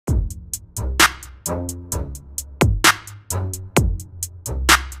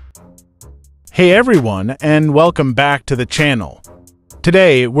Hey everyone, and welcome back to the channel.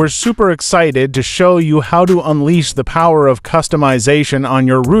 Today, we're super excited to show you how to unleash the power of customization on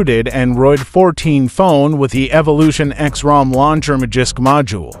your rooted Android 14 phone with the Evolution X Launcher Magisk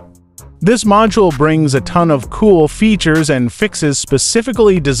module. This module brings a ton of cool features and fixes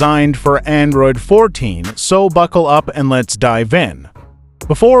specifically designed for Android 14, so buckle up and let's dive in.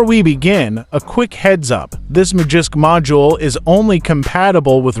 Before we begin, a quick heads up, this Magisk module is only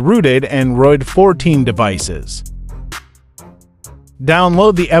compatible with rooted Android 14 devices.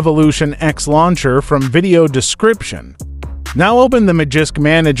 Download the Evolution X Launcher from video description. Now open the Magisk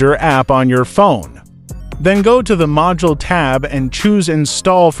Manager app on your phone. Then go to the Module tab and choose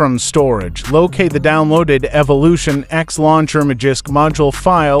Install from Storage. Locate the downloaded Evolution X Launcher Magisk module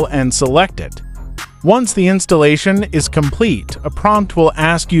file and select it. Once the installation is complete, a prompt will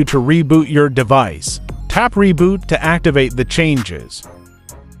ask you to reboot your device. Tap Reboot to activate the changes.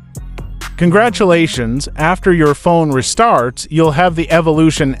 Congratulations! After your phone restarts, you'll have the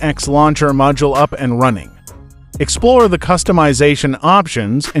Evolution X Launcher module up and running. Explore the customization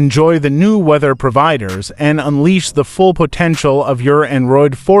options, enjoy the new weather providers, and unleash the full potential of your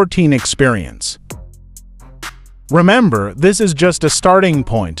Android 14 experience. Remember, this is just a starting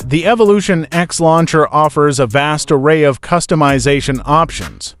point. The Evolution X Launcher offers a vast array of customization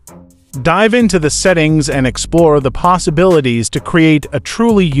options. Dive into the settings and explore the possibilities to create a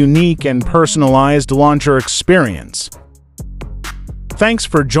truly unique and personalized launcher experience. Thanks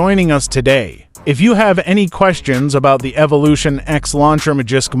for joining us today. If you have any questions about the Evolution X Launcher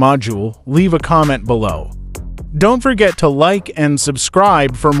Magisk module, leave a comment below. Don't forget to like and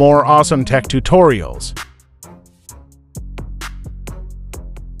subscribe for more awesome tech tutorials.